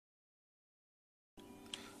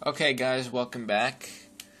Okay, guys, welcome back.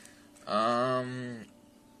 So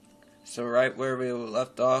right where we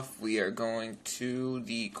left off, we are going to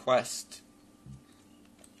the quest,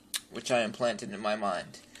 which I implanted in my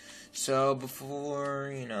mind. So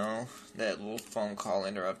before, that little phone call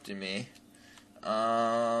interrupted me.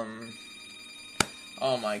 Oh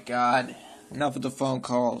my God, enough of the phone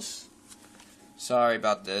calls. Sorry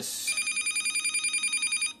about this.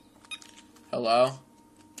 Hello?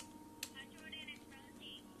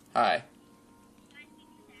 Hi.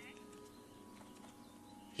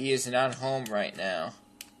 He is not home right now.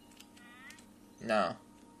 No.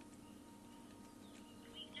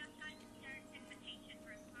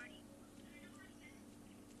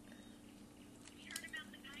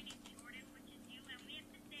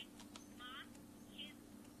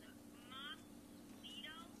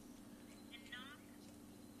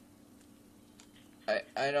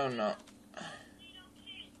 I don't know.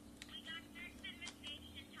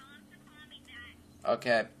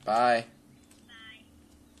 Okay, bye.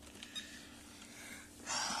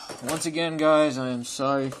 Once again, guys, I am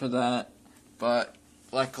sorry for that, but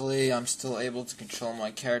luckily I'm still able to control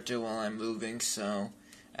my character while I'm moving, so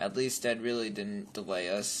at least that really didn't delay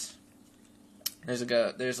us. There's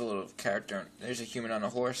a little character, there's a human on a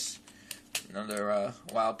horse, another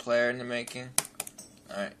wild player in the making.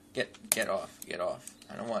 Alright, get off. I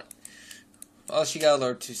don't want. Well, she got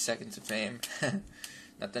lower 2 seconds of fame.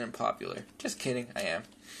 Nothing unpopular. Just kidding, I am.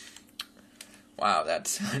 Wow,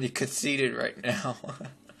 that's pretty conceited right now.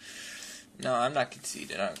 No, I'm not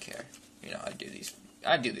conceited. I don't care. I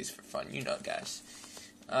do these for fun. Guys.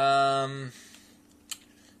 So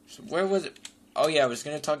where was it? Oh yeah, I was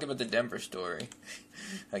gonna talk about the Denver story.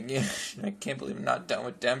 Again, I can't believe I'm not done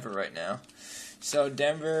with Denver right now. So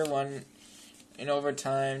Denver won in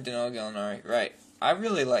overtime. Danilo Gallinari. Right. I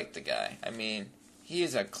really like the guy. I mean, he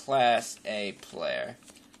is a Class A player.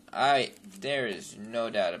 There is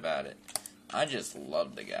no doubt about it. I just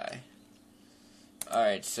love the guy.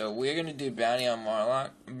 Alright, so we're going to do bounty on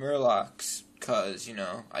Murlocs, because,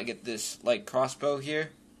 I get this light crossbow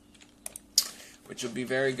here, which will be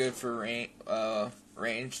very good for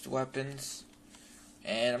ranged weapons.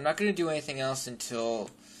 And I'm not going to do anything else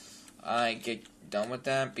until I get done with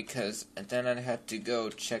that, because then I'd have to go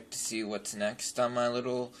check to see what's next on my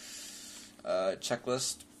little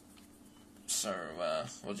checklist. So,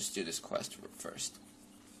 we'll just do this quest first.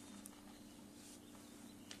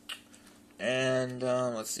 And,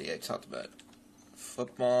 let's see, I talked about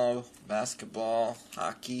football, basketball,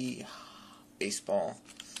 hockey, baseball.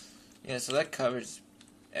 Yeah, so that covers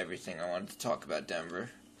everything I wanted to talk about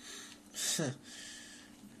Denver.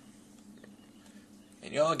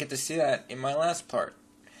 And y'all get to see that in my last part.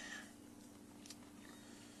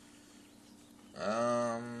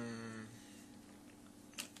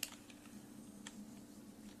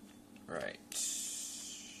 Right.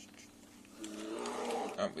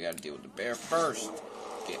 Oh, we gotta deal with the bear first.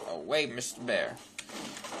 Get away, Mr. Bear.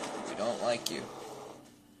 We don't like you.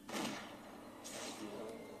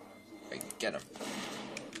 Right, get him.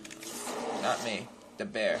 Not me. The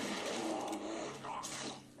bear.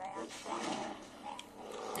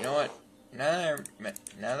 You know what? Now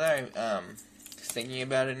that I'm thinking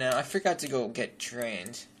about it now, I forgot to go get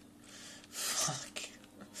trained. Fuck.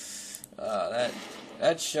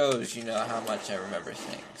 That shows, how much I remember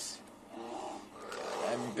things. God, I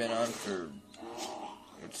haven't been on for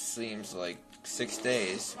what seems like 6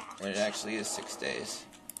 days, when it actually is 6 days.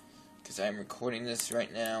 Because I'm recording this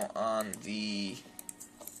right now on the...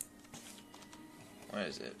 What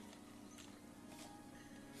is it?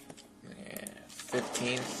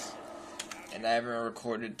 15th, and I haven't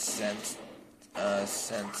recorded since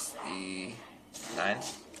the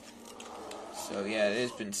 9th. So yeah, it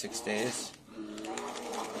has been 6 days.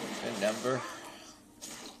 Good number.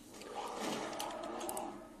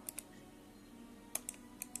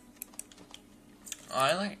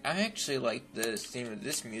 I actually like the theme of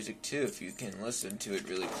this music too, if you can listen to it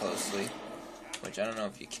really closely, which I don't know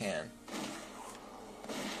if you can.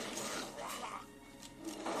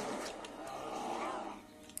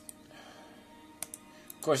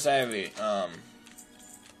 Of course, I have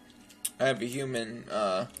a human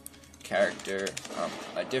character,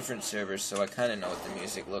 a different server, so I kind of know what the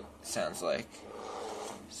music sounds like.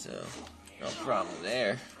 So, no problem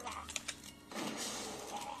there.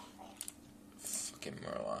 Fucking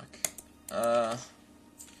Murloc. Yeah,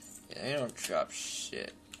 they don't drop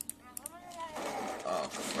shit. Oh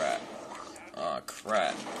crap. Oh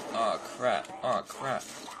crap. Oh crap. Oh crap.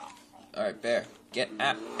 Alright, bear. Get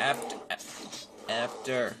after.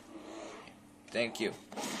 Thank you.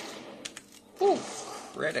 Whew.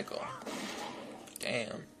 Critical.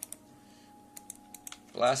 Damn.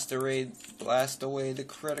 blast away the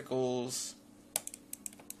criticals.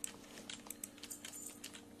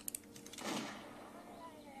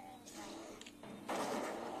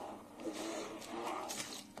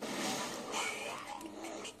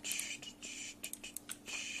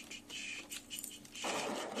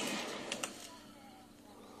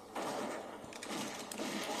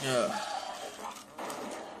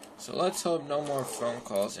 So let's hope no more phone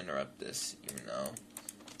calls interrupt this, even though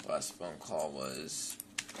the last phone call was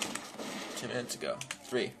 2 minutes ago.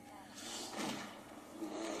 3.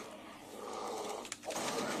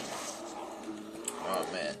 Oh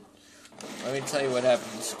man. Let me tell you what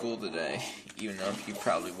happened in school today, even though you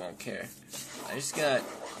probably won't care. I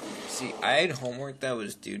had homework that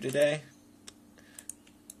was due today,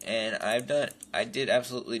 and I did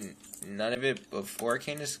absolutely none of it before I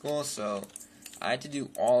came to school, so I had to do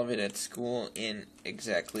all of it at school in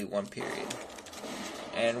exactly 1 period.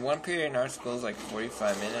 And 1 period in our school is like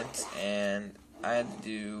 45 minutes, and I had to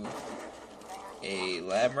do a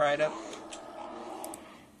lab write-up,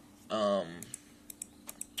 a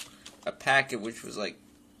packet which was like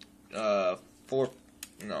 5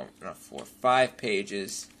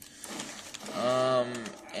 pages,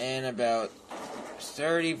 and about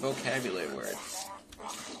 30 vocabulary words.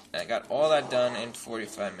 And I got all that done in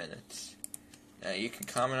 45 minutes. Now you can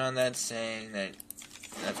comment on that saying that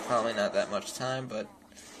that's probably not that much time, but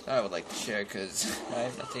I would like to share because I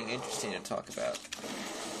have nothing interesting to talk about.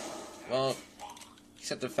 Well,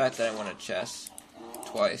 except the fact that I won a chess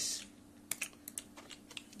twice.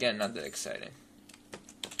 Again, not that exciting.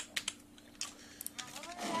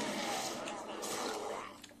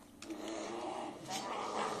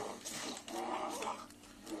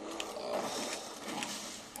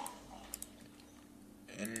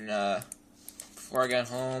 And before I got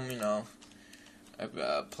home, I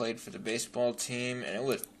played for the baseball team, and it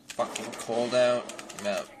was fucking cold out.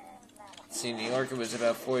 In New York, it was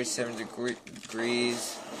about 47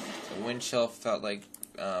 degrees. The wind chill felt like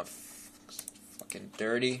fucking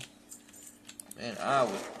dirty. Man,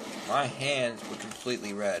 my hands were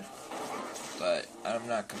completely red, but I'm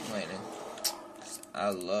not complaining. I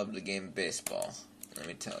love the game of baseball, let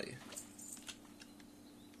me tell you.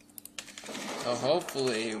 So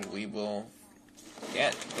hopefully we will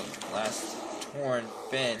get the last torn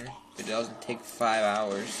fin, if it doesn't take 5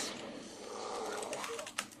 hours.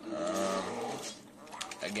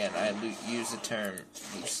 Again, I use the term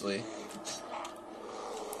loosely.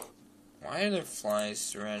 Why are there flies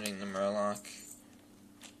surrounding the Murloc?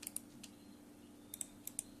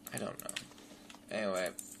 I don't know.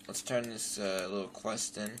 Anyway, let's turn this little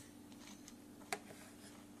quest in.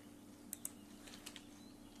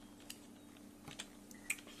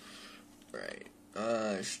 Right.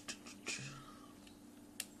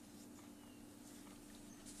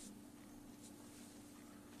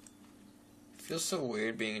 Feels so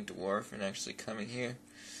weird being a dwarf and actually coming here.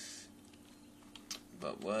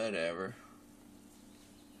 But whatever.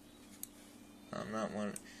 I'm not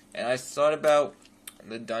one. And I thought about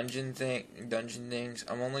the dungeons.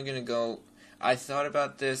 I'm only gonna go. I thought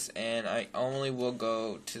about this, and I only will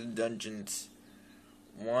go to the dungeons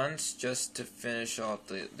once, just to finish off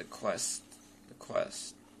the quest.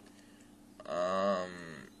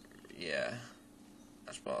 Yeah,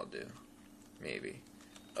 that's what I'll do. Maybe.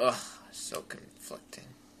 Ugh, so conflicting.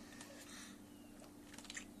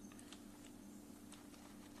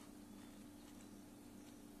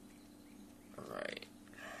 Right.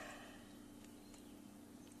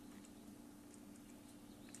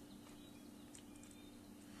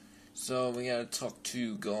 So we gotta talk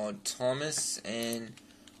to God Thomas and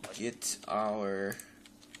get our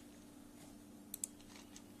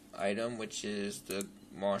item, which is the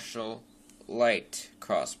martial light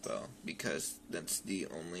crossbow, because that's the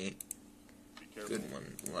only good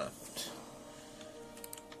one left.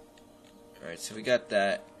 Alright, so we got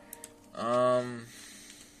that.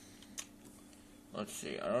 Let's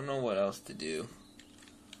see, I don't know what else to do.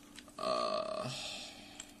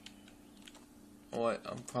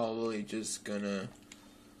 I'm probably just gonna,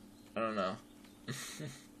 I don't know.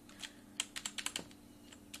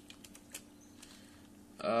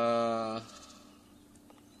 I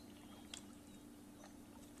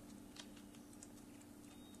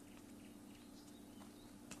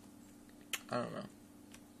don't know.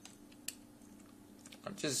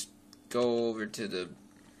 I'll just go over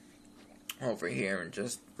here and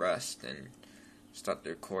just rest and stop the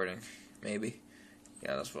recording, maybe.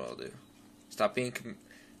 Yeah, that's what I'll do. Stop being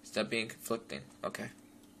conflicting. Okay.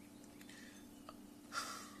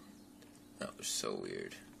 That was so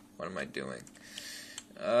weird. What am I doing?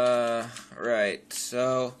 Right.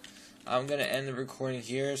 So I'm gonna end the recording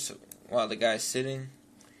here. So while the guy's sitting,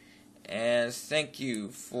 thank you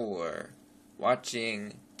for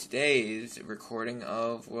watching today's recording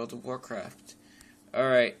of World of Warcraft.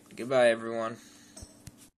 Alright, goodbye everyone.